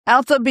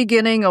At the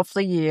beginning of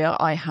the year,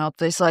 I had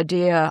this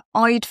idea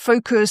I'd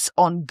focus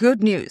on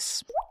good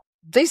news.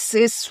 This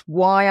is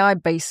why I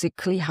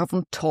basically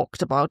haven't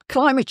talked about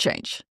climate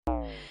change.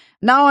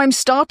 Now I'm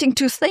starting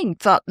to think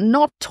that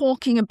not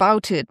talking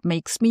about it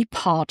makes me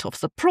part of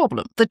the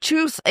problem. The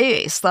truth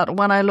is that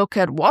when I look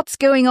at what's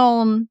going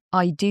on,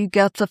 I do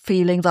get the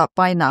feeling that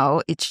by now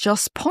it's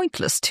just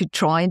pointless to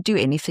try and do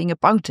anything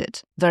about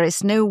it. There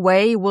is no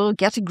way we'll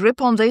get a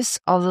grip on this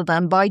other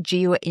than by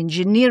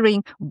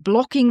geoengineering,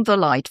 blocking the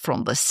light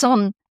from the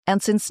sun.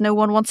 And since no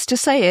one wants to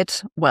say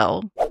it,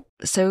 well,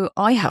 so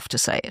I have to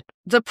say it.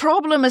 The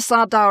problem is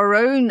that our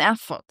own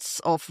efforts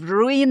of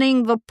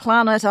ruining the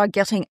planet are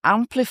getting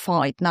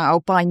amplified now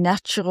by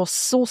natural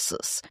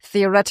sources.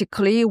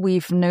 Theoretically,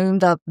 we've known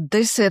that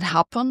this had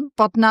happened,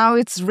 but now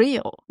it's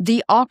real.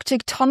 The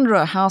Arctic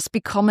tundra has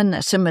become a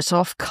net emitter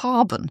of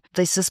carbon.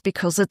 This is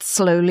because it's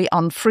slowly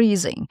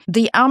unfreezing.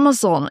 The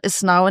Amazon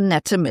is now a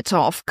net emitter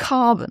of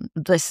carbon.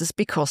 This is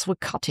because we're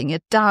cutting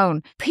it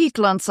down.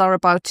 Peatlands are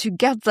about to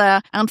get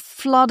there, and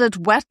flooded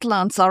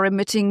wetlands are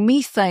emitting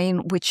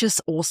methane, which is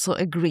also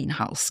a greenhouse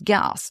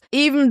gas.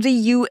 Even the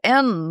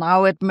UN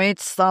now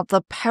admits that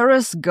the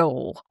Paris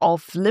goal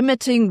of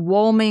limiting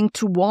warming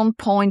to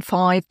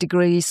 1.5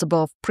 degrees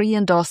above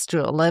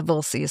pre-industrial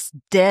levels is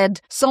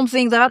dead,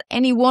 something that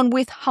anyone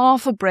with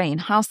half a brain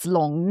has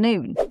long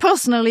known.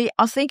 Personally,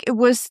 I think it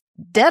was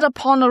dead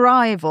upon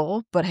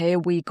arrival, but here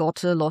we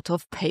got a lot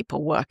of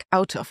paperwork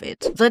out of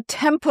it. The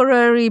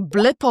temporary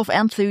blip of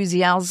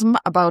enthusiasm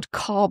about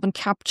carbon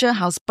capture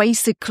has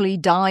basically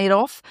died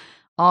off,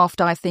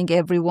 after I think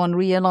everyone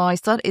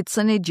realized that it's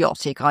an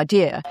idiotic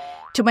idea.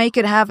 To make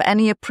it have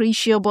any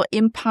appreciable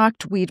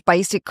impact, we'd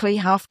basically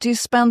have to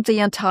spend the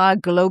entire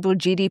global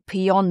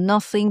GDP on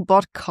nothing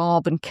but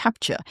carbon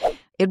capture.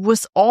 It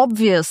was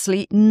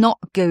obviously not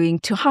going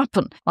to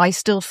happen. I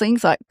still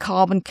think that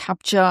carbon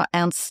capture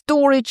and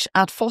storage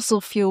at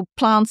fossil fuel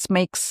plants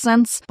makes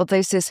sense, but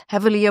this is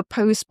heavily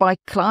opposed by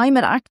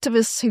climate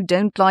activists who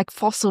don't like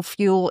fossil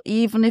fuel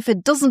even if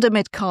it doesn't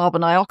emit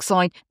carbon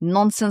dioxide.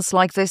 Nonsense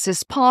like this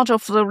is part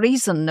of the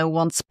reason no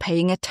one's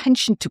paying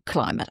attention to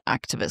climate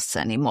activists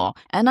anymore.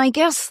 And I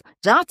guess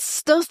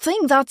that's the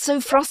thing that's so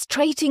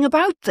frustrating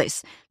about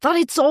this, that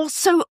it's all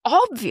so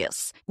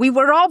obvious. We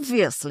were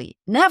obviously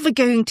never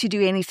going to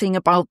do anything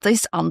about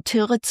this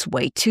until it's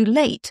way too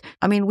late.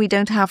 I mean, we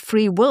don't have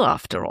free will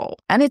after all.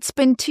 And it's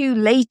been too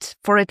late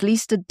for at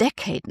least a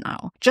decade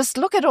now. Just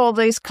look at all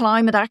those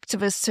climate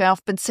activists who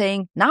have been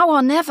saying now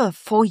or never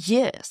for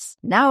years.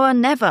 Now or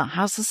never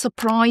has a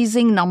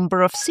surprising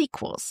number of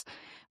sequels.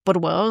 But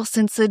well,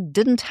 since it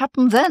didn't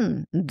happen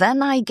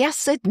then I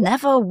guess it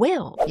never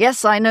will.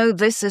 Yes, I know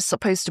this is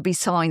supposed to be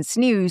science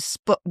news,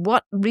 but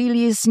what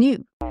really is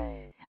new?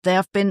 There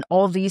have been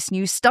all these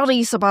new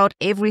studies about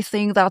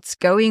everything that's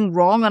going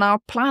wrong on our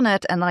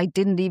planet, and I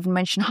didn't even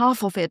mention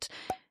half of it.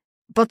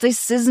 But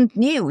this isn't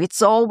new.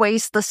 It's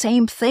always the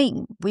same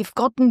thing. We've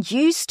gotten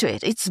used to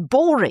it. It's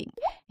boring.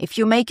 If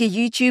you make a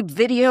YouTube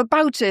video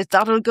about it,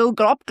 that'll go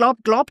glop,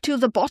 glop, glop to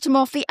the bottom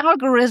of the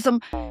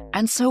algorithm.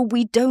 And so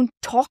we don't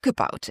talk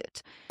about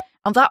it.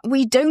 And that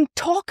we don't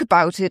talk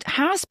about it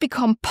has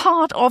become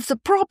part of the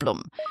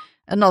problem.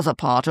 Another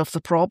part of the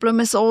problem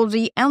is all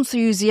the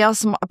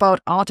enthusiasm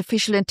about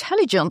artificial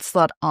intelligence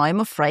that I'm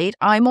afraid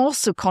I'm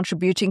also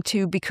contributing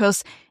to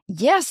because,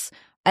 yes,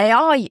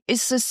 AI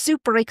is a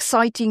super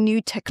exciting new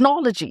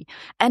technology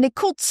and it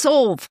could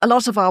solve a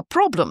lot of our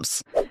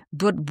problems.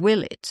 But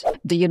will it?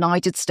 The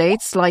United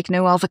States, like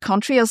no other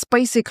country, has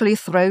basically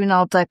thrown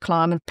out their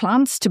climate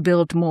plans to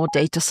build more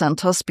data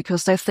centers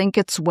because they think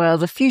it's where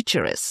the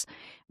future is.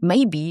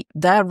 Maybe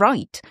they're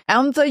right.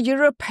 And the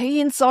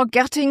Europeans are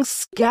getting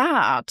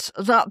scared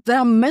that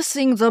they're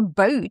missing the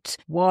boat.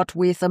 What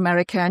with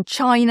America and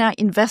China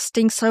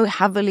investing so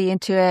heavily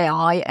into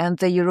AI and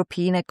the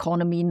European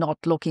economy not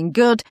looking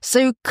good,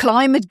 so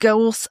climate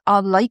goals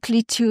are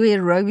likely to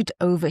erode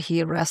over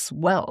here as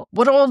well.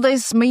 What all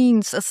this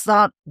means is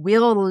that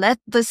we'll let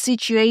the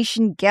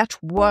situation get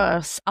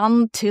worse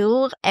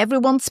until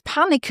everyone's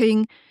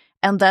panicking,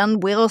 and then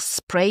we'll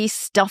spray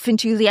stuff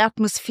into the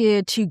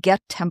atmosphere to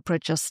get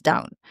temperatures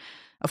down.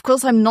 Of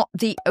course, I'm not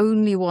the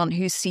only one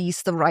who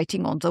sees the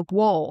writing on the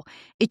wall.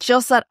 It's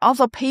just that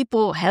other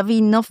people have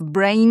enough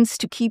brains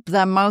to keep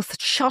their mouths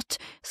shut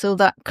so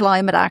that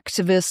climate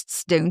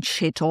activists don't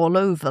shit all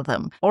over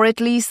them. Or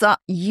at least that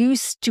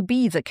used to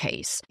be the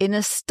case. In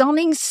a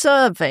stunning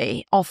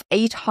survey of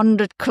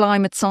 800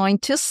 climate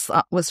scientists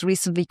that was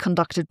recently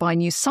conducted by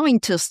New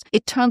Scientist,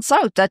 it turns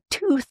out that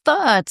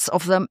 2/3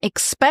 of them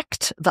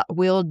expect that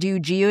we'll do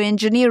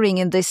geoengineering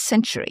in this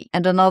century,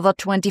 and another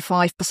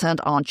 25%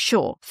 aren't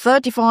sure.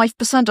 35%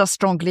 75% are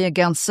strongly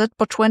against it,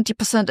 but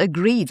 20%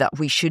 agree that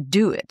we should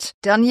do it.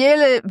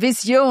 Daniele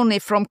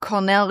Visioni from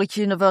Cornell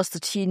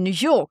University in New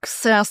York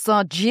says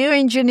that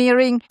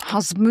geoengineering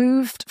has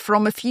moved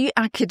from a few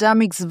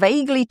academics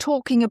vaguely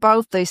talking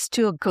about this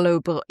to a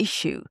global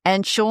issue.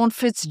 And Sean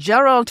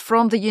Fitzgerald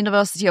from the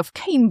University of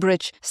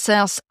Cambridge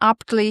says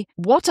aptly,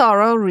 what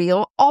are our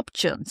real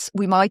options?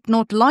 We might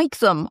not like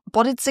them,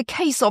 but it's a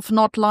case of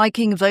not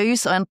liking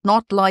those and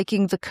not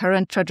liking the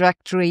current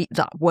trajectory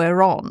that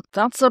we're on.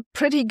 That's a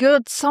pretty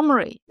good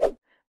summary.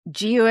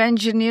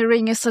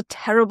 Geoengineering is a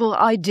terrible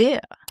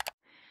idea,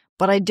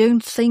 but I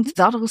don't think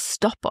that'll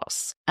stop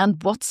us.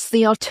 And what's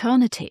the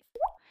alternative?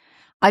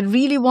 I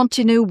really want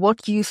to know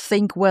what you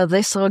think where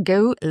this will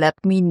go. Let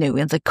me know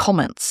in the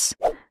comments.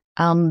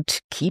 And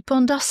keep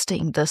on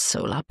dusting the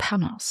solar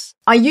panels.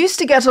 I used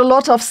to get a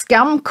lot of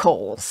scam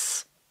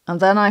calls. And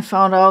then I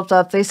found out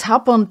that this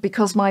happened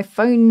because my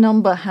phone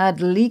number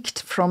had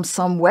leaked from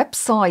some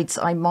websites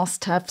I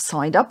must have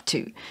signed up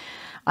to.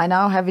 I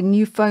now have a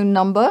new phone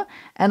number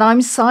and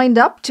I'm signed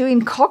up to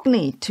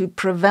Incognito to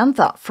prevent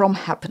that from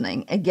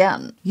happening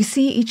again. You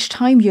see, each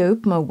time you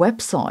open a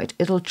website,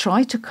 it'll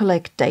try to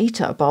collect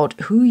data about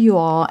who you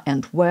are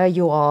and where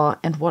you are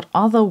and what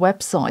other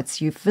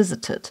websites you've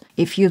visited.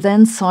 If you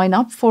then sign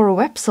up for a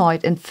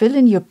website and fill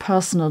in your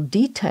personal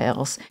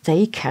details,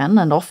 they can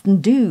and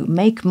often do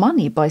make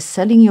money by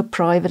selling your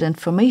private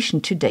information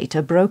to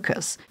data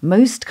brokers.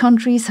 Most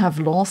countries have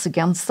laws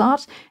against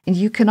that, and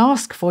you can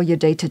ask for your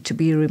data to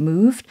be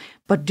removed,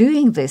 but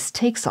doing this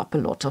takes up a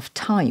lot of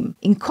time.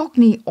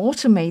 Incognito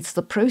automates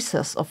the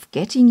process of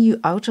getting you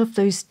out of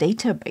those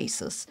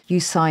databases. You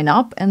sign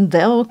up and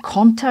they'll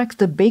contact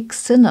the big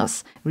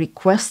sinners,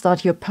 request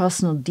that your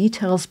personal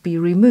details be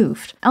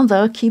removed, and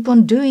they'll keep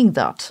on doing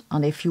that,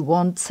 and if you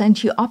want,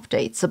 send you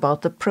updates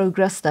about the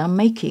progress they're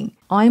making.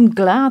 I'm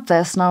glad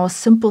there's now a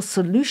simple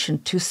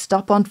solution to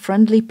stop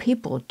unfriendly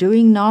people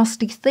doing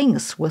nasty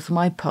things with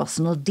my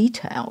personal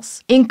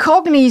details.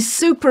 Incognito is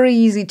super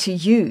easy to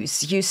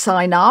use. You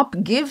sign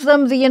up, give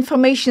them the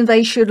information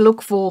they should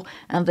look for,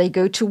 and they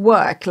go to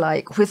work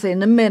like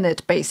within a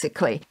minute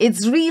basically.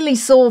 It's really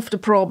solved a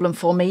problem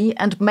for me,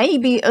 and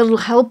maybe it'll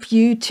help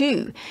you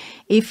too.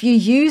 If you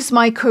use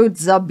my code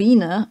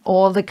Sabine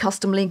or the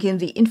custom link in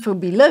the info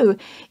below,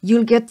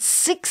 you'll get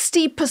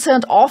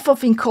 60% off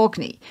of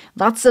Incognito.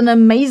 That's an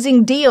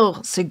amazing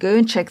deal, so go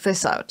and check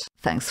this out.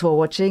 Thanks for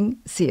watching.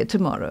 See you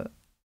tomorrow.